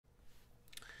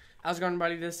How's it going,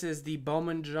 everybody? This is the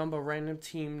Bowman Jumbo Random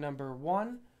Team number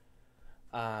 1.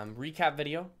 Recap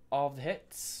video, all of the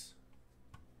hits.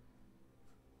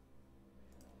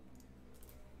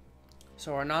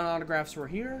 So our non-autographs were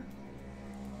here.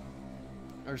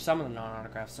 Or some of the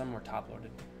non-autographs, some were top-loaded.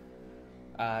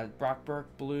 Brock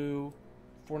Burke, blue,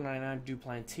 $4.99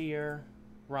 Duplantier.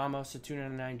 Ramos to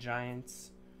 $2.99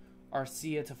 Giants.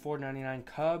 Arcia to $4.99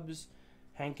 Cubs.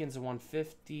 Hankins to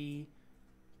 $150.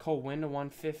 Cole Winn to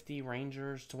 $150,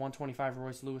 Rangers to $125,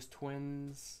 Royce Lewis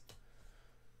Twins.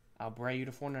 Abreu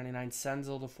to $4.99,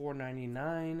 Senzel to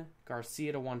 $4.99,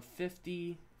 Garcia to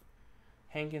 $150,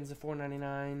 Hankins to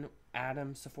 $4.99,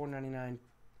 Adams to $4.99,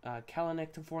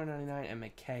 Kelenic to $4.99, and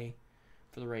McKay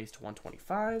for the Rays to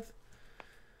 $125.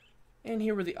 And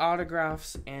here were the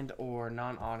autographs and or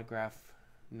non-autograph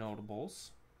notables.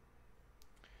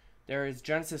 There is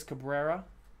Genesis Cabrera,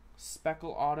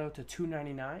 Speckle Auto to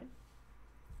 $2.99.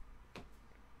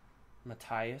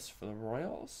 Matthias for the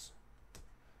Royals.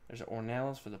 There's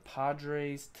Ornelas for the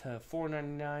Padres to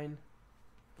 $4.99.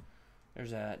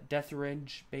 There's a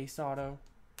Deathridge base auto.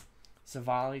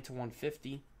 Savali to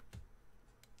 $150.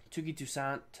 Tuki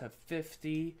Toussaint to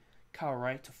 $50. Kyle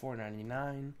Wright to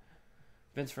 $4.99.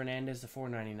 Vince Fernandez to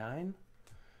 $4.99.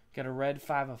 Got a red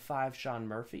 5 of 5 Sean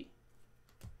Murphy.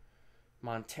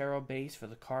 Montero base for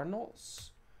the Cardinals.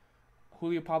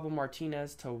 Julio Pablo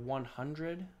Martinez to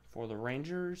 $100 for the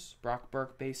Rangers. Brock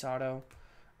Burke base auto.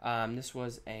 This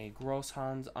was a Gross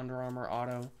Hans Under Armour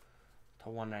auto to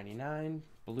 $199.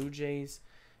 Blue Jays.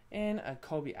 And a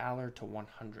Kobe Aller to $100.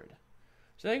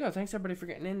 So there you go. Thanks everybody for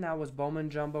getting in. That was Bowman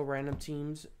Jumbo Random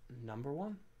Teams number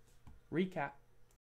 1. Recap.